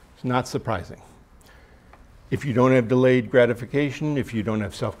 It's not surprising. If you don't have delayed gratification, if you don't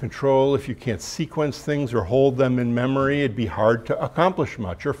have self-control, if you can't sequence things or hold them in memory, it'd be hard to accomplish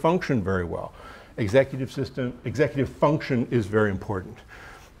much or function very well. Executive function is very important.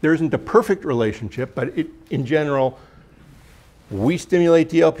 There isn't a perfect relationship, but in general, we stimulate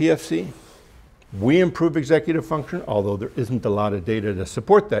DLPFC, we improve executive function, although there isn't a lot of data to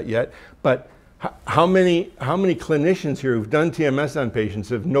support that yet, but how many clinicians here who've done TMS on patients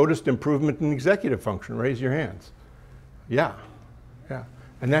have noticed improvement in executive function? Raise your hands. Yeah.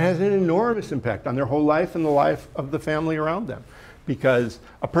 And that has an enormous impact on their whole life and the life of the family around them. Because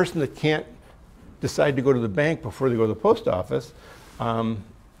a person that can't decide to go to the bank before they go to the post office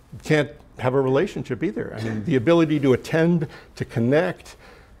can't have a relationship either. I mean, the ability to attend, to connect,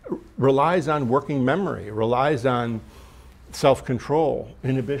 relies on working memory, relies on self-control,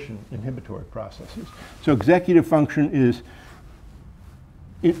 inhibition, inhibitory processes. So executive function is,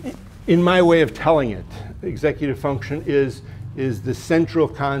 in my way of telling it, executive function is the central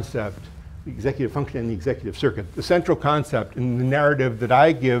concept, the executive function and the executive circuit, the central concept in the narrative that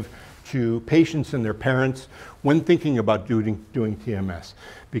I give to patients and their parents when thinking about doing TMS.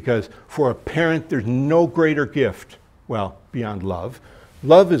 Because for a parent, there's no greater gift, well, beyond love.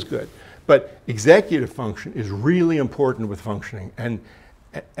 Love is good. But executive function is really important with functioning. And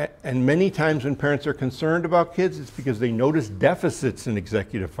many times when parents are concerned about kids, it's because they notice deficits in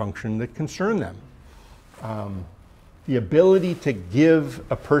executive function that concern them. The ability to give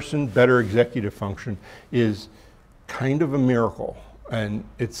a person better executive function is kind of a miracle. And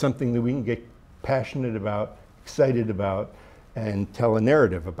it's something that we can get passionate about, excited about, and tell a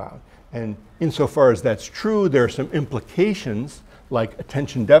narrative about. And insofar as that's true, there are some implications like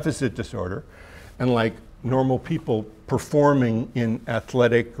attention deficit disorder, and like normal people performing in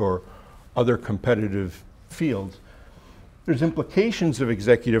athletic or other competitive fields. There's implications of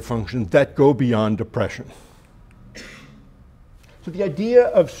executive function that go beyond depression. So the idea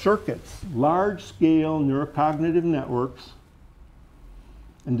of circuits, large-scale neurocognitive networks,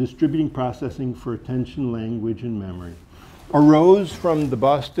 and distributing processing for attention, language, and memory, arose from the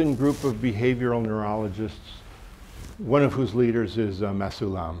Boston group of behavioral neurologists, one of whose leaders is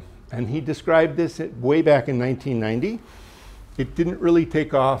Masulam. And he described this way back in 1990. It didn't really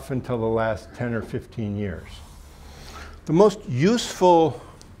take off until the last 10 or 15 years. The most useful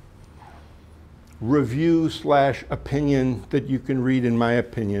review/opinion that you can read, in my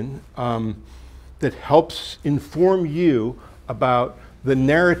opinion, that helps inform you about the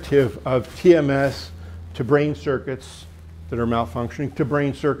narrative of TMS to brain circuits that are malfunctioning to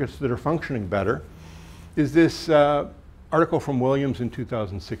brain circuits that are functioning better is this article from Williams in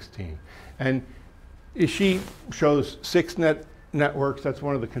 2016. And she shows 6 networks. That's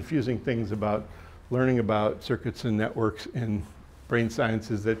one of the confusing things about learning about circuits and networks in brain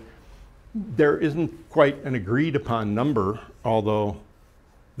science, is that there isn't quite an agreed upon number, although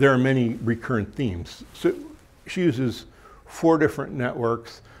there are many recurrent themes. So she uses 4 different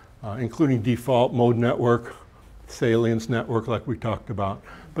networks, including default mode network, salience network like we talked about,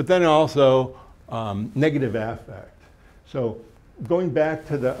 but then also negative affect. So going back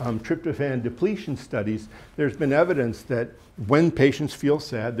to the tryptophan depletion studies, there's been evidence that when patients feel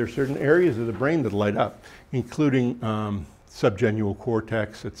sad, there's certain areas of the brain that light up, including subgenual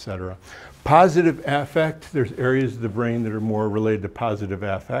cortex, etc. Positive affect, there's areas of the brain that are more related to positive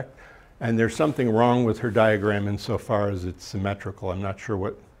affect, and there's something wrong with her diagram insofar as it's symmetrical. I'm not sure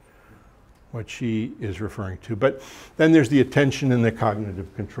what she is referring to. But then there's the attention and the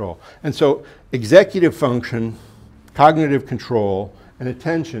cognitive control. And so executive function, cognitive control, and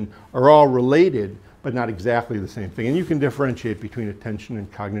attention are all related, but not exactly the same thing. And you can differentiate between attention and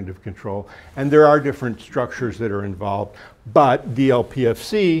cognitive control. And there are different structures that are involved, but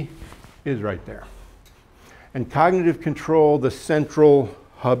DLPFC is right there. And cognitive control, the central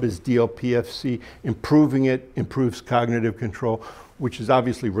hub is DLPFC. Improving it improves cognitive control, which is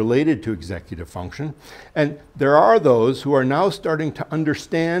obviously related to executive function. And there are those who are now starting to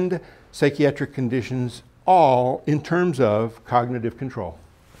understand psychiatric conditions all in terms of cognitive control.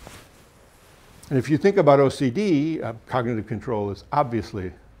 And if you think about OCD, cognitive control is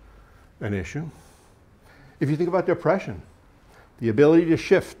obviously an issue. If you think about depression, the ability to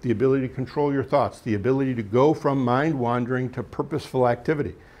shift, the ability to control your thoughts, the ability to go from mind wandering to purposeful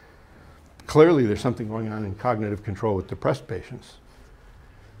activity. Clearly, there's something going on in cognitive control with depressed patients.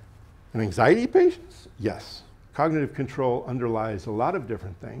 And anxiety patients? Yes. Cognitive control underlies a lot of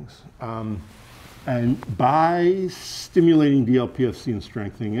different things. And by stimulating DLPFC and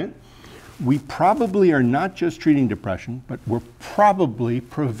strengthening it, we probably are not just treating depression, but we're probably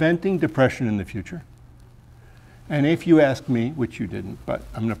preventing depression in the future. And if you ask me, which you didn't, but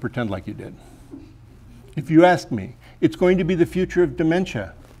I'm going to pretend like you did. If you ask me, it's going to be the future of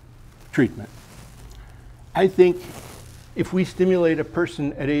dementia treatment. I think if we stimulate a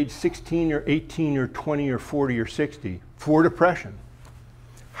person at age 16 or 18 or 20 or 40 or 60 for depression,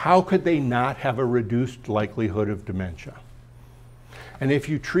 how could they not have a reduced likelihood of dementia? And if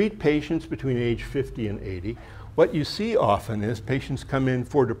you treat patients between age 50 and 80, what you see often is patients come in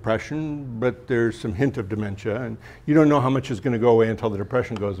for depression, but there's some hint of dementia, and you don't know how much is going to go away until the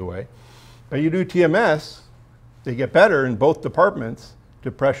depression goes away. But you do TMS, they get better in both departments,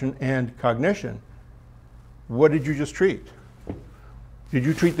 depression and cognition. What did you just treat? Did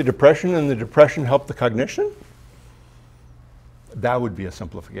you treat the depression and the depression helped the cognition? That would be a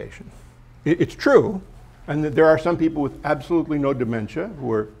simplification. It's true, and there are some people with absolutely no dementia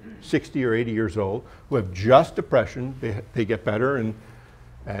who are 60 or 80 years old who have just depression. They get better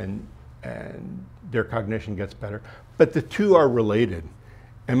and their cognition gets better. But the two are related.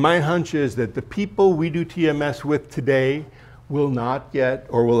 And my hunch is that the people we do TMS with today will not get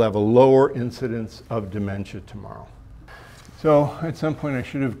or will have a lower incidence of dementia tomorrow. So at some point I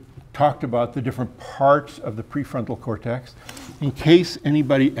should have talked about the different parts of the prefrontal cortex. In case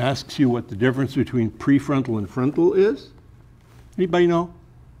anybody asks you what the difference between prefrontal and frontal is, anybody know?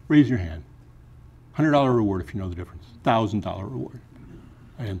 Raise your hand. $100 reward if you know the difference. $1,000 reward.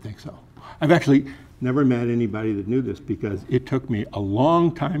 I didn't think so. I've actually never met anybody that knew this because it took me a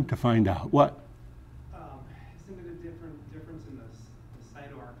long time to find out. What? Isn't it a difference in the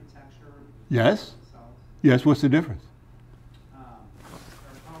cytoarchitecture? Yes. Yes, what's the difference? Our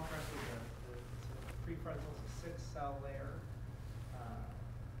complex is the prefrontal is a 6-cell layer.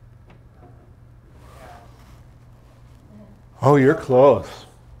 Oh, you're close.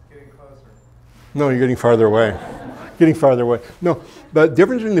 Getting closer. No, you're getting farther away. Getting farther away. No, the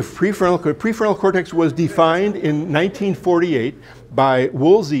difference between the prefrontal cortex was defined in 1948 by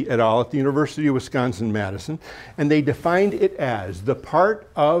Woolsey et al. At the University of Wisconsin-Madison, and they defined it as the part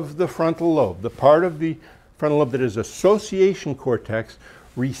of the frontal lobe, the part of the frontal lobe that is association cortex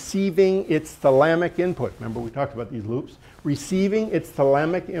receiving its thalamic input. Remember we talked about these loops? Receiving its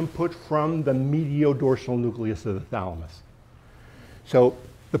thalamic input from the mediodorsal nucleus of the thalamus. So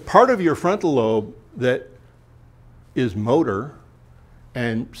the part of your frontal lobe that is motor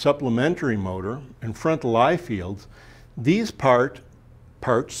and supplementary motor and frontal eye fields, these parts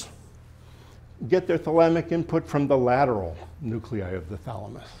get their thalamic input from the lateral nuclei of the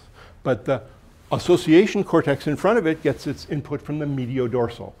thalamus. But the association cortex in front of it gets its input from the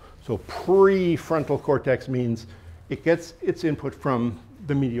mediodorsal. So prefrontal cortex means it gets its input from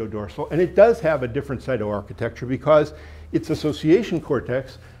the mediodorsal, and it does have a different cytoarchitecture because it's association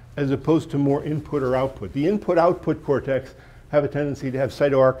cortex as opposed to more input or output. The input-output cortex have a tendency to have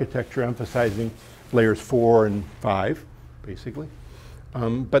cytoarchitecture emphasizing layers 4 and 5, basically.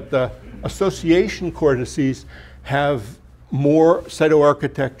 But the association cortices have more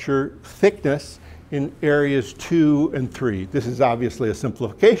cytoarchitecture thickness in areas 2 and 3. This is obviously a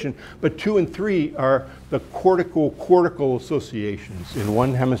simplification, but 2 and 3 are the cortical associations in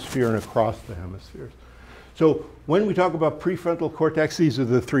one hemisphere and across the hemispheres. So when we talk about prefrontal cortex, these are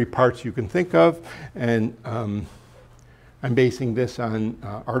the 3 parts you can think of, and I'm basing this on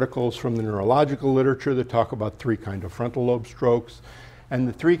articles from the neurological literature that talk about 3 kinds of frontal lobe strokes. And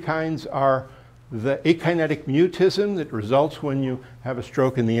the 3 kinds are the akinetic mutism that results when you have a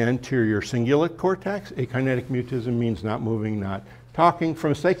stroke in the anterior cingulate cortex. Akinetic mutism means not moving, not talking.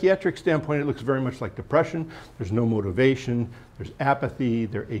 From a psychiatric standpoint, it looks very much like depression. There's no motivation, there's apathy,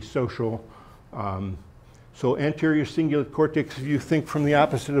 they're asocial. So anterior cingulate cortex, if you think from the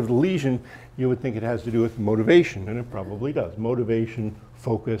opposite of the lesion, you would think it has to do with motivation, and it probably does. Motivation,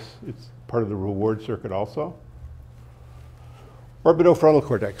 focus, it's part of the reward circuit also. Orbitofrontal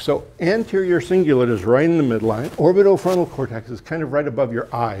cortex. So anterior cingulate is right in the midline. Orbitofrontal cortex is kind of right above your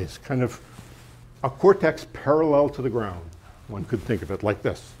eyes, kind of a cortex parallel to the ground. One could think of it like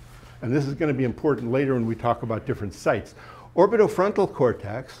this. And this is going to be important later when we talk about different sites. Orbitofrontal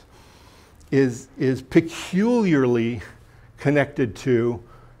cortex is peculiarly connected to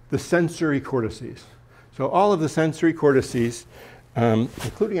the sensory cortices. So all of the sensory cortices,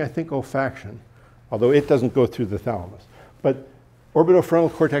 including, I think, olfaction, although it doesn't go through the thalamus. But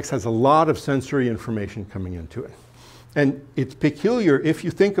orbitofrontal cortex has a lot of sensory information coming into it. And it's peculiar if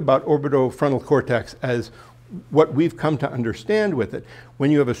you think about orbitofrontal cortex as what we've come to understand with it.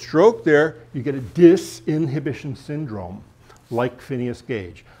 When you have a stroke there, you get a disinhibition syndrome, like Phineas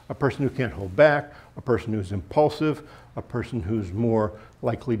Gage. A person who can't hold back, a person who's impulsive, a person who's more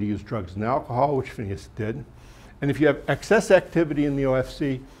likely to use drugs and alcohol, which Phineas did. And if you have excess activity in the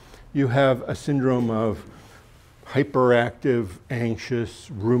OFC, you have a syndrome of hyperactive, anxious,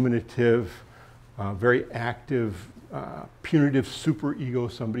 ruminative, very active, punitive superego,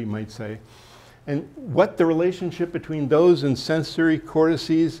 somebody might say. And what the relationship between those and sensory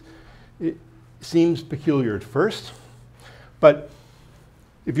cortices, it seems peculiar at first. But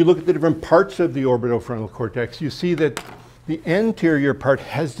if you look at the different parts of the orbitofrontal cortex, you see that the anterior part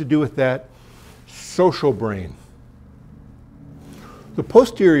has to do with that social brain. The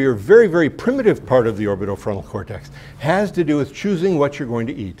posterior, very, very primitive part of the orbitofrontal cortex has to do with choosing what you're going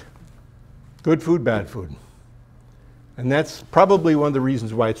to eat. Good food, bad food. And that's probably one of the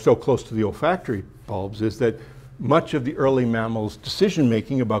reasons why it's so close to the olfactory bulbs, is that much of the early mammals'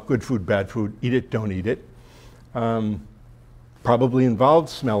 decision-making about good food, bad food, eat it, don't eat it, probably involved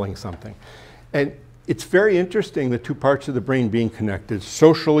smelling something. And it's very interesting, the two parts of the brain being connected: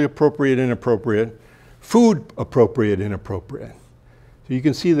 socially appropriate, inappropriate, food appropriate, inappropriate. So you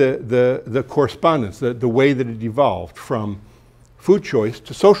can see the correspondence, the way that it evolved from food choice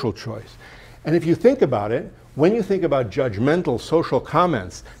to social choice. And if you think about it, when you think about judgmental social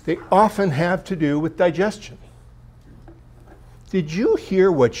comments, they often have to do with digestion. Did you hear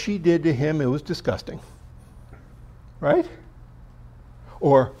what she did to him? It was disgusting. Right?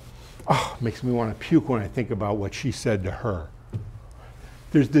 Or, oh, it makes me want to puke when I think about what she said to her.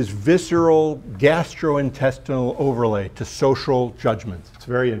 There's this visceral gastrointestinal overlay to social judgments. It's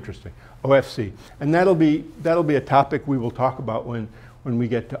very interesting. OFC. And that'll be a topic we will talk about when we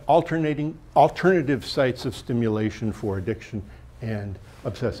get to alternative sites of stimulation for addiction and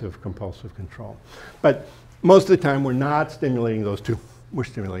obsessive compulsive control. But most of the time we're not stimulating those two. We're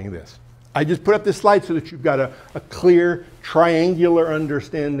stimulating this. I just put up this slide so that you've got a clear triangular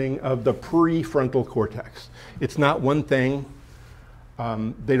understanding of the prefrontal cortex. It's not one thing.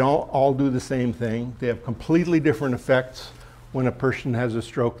 They don't all do the same thing. They have completely different effects when a person has a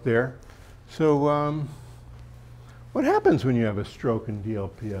stroke there. So what happens when you have a stroke in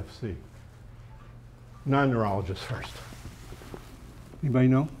DLPFC? Non-neurologist first. Anybody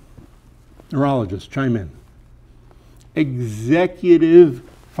know? Neurologist, chime in. Executive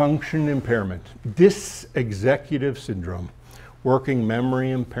function impairment, dysexecutive syndrome, working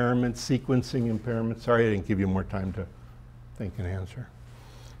memory impairment, sequencing impairment. Sorry, I didn't give you more time to think and answer.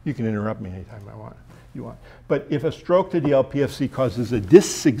 You can interrupt me anytime you want. But if a stroke to DLPFC causes a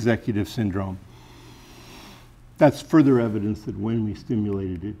dysexecutive syndrome, that's further evidence that when we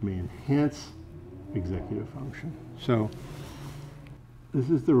stimulate it, it may enhance executive function. So this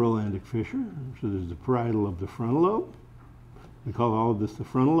is the Rolandic fissure. So there's the parietal of the frontal lobe. We call all of this the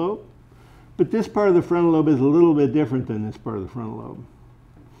frontal lobe. But this part of the frontal lobe is a little bit different than this part of the frontal lobe.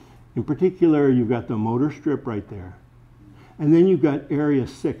 In particular, you've got the motor strip right there. And then you've got area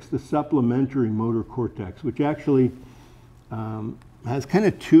 6, the supplementary motor cortex, which actually has kind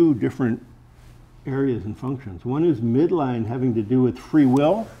of two different areas and functions. One is midline, having to do with free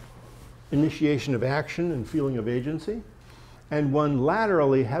will, initiation of action and feeling of agency. And one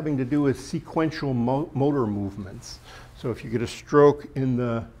laterally having to do with sequential motor movements. So if you get a stroke in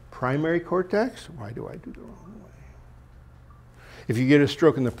the primary cortex, why do I do the wrong way? If you get a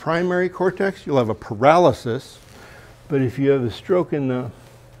stroke in the primary cortex, you'll have a paralysis. But if you have a stroke in the,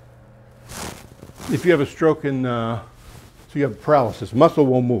 so you have paralysis, muscle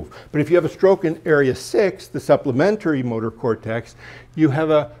won't move. But if you have a stroke in area 6, the supplementary motor cortex, you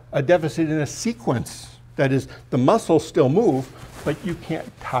have a deficit in a sequence. That is, the muscles still move, but you can't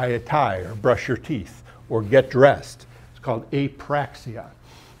tie a tie or brush your teeth or get dressed. It's called apraxia.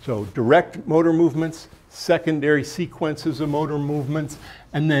 So direct motor movements, secondary sequences of motor movements,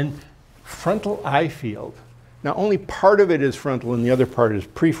 and then frontal eye field. Now, only part of it is frontal and the other part is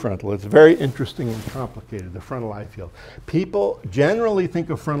prefrontal. It's very interesting and complicated, the frontal eye field. People generally think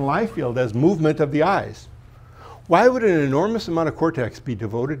of frontal eye field as movement of the eyes. Why would an enormous amount of cortex be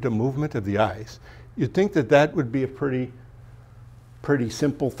devoted to movement of the eyes? You'd think that that would be a pretty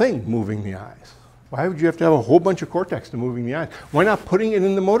simple thing, moving the eyes. Why would you have to have a whole bunch of cortex to moving the eyes? Why not putting it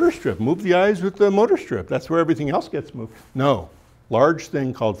in the motor strip? Move the eyes with the motor strip. That's where everything else gets moved. No, large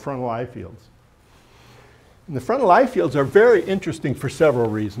thing called frontal eye fields. And the frontal eye fields are very interesting for several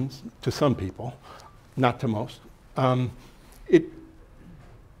reasons, to some people, not to most.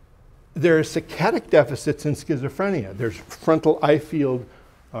 There are saccadic deficits in schizophrenia. There's frontal eye field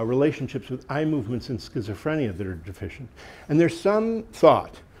relationships with eye movements in schizophrenia that are deficient. And there's some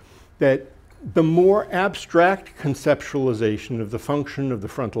thought that the more abstract conceptualization of the function of the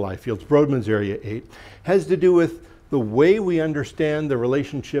frontal eye fields, Brodmann's area 8, has to do with the way we understand the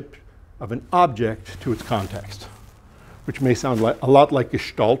relationship of an object to its context, which may sound a lot like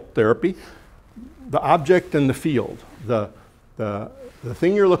Gestalt therapy. The object and the field, the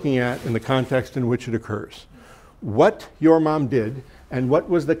thing you're looking at and the context in which it occurs. What your mom did and what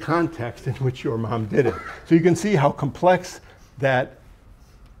was the context in which your mom did it. So you can see how complex that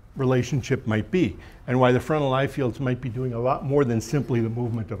relationship might be and why the frontal eye fields might be doing a lot more than simply the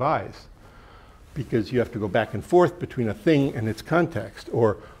movement of eyes, because you have to go back and forth between a thing and its context,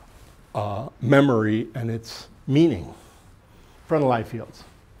 or memory and its meaning. Frontal eye fields.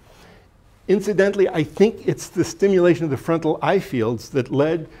 Incidentally, I think it's the stimulation of the frontal eye fields that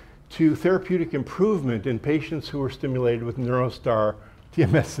led to therapeutic improvement in patients who were stimulated with NeuroStar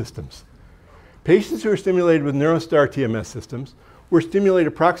TMS systems. Patients who were stimulated with NeuroStar TMS systems were stimulated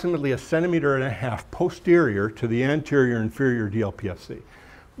approximately 1.5 centimeters posterior to the anterior inferior DLPFC.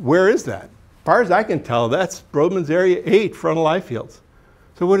 Where is that? As far as I can tell, that's Brodmann's area 8 frontal eye fields.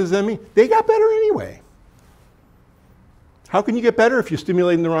 So what does that mean? They got better anyway. How can you get better if you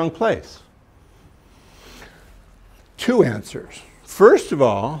stimulate in the wrong place? Two answers. First of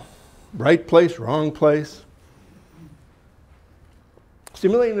all, right place, wrong place.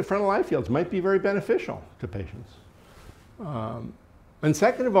 Stimulating the frontal eye fields might be very beneficial to patients. And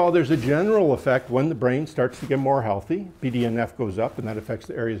second of all, there's a general effect when the brain starts to get more healthy. BDNF goes up, and that affects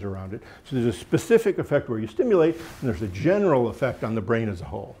the areas around it. So there's a specific effect where you stimulate, and there's a general effect on the brain as a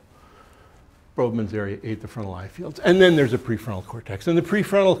whole. Brodmann's area 8, the frontal eye fields. And then there's a prefrontal cortex. And the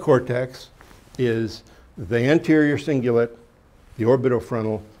prefrontal cortex is the anterior cingulate, the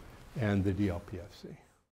orbitofrontal, and the DLPFC.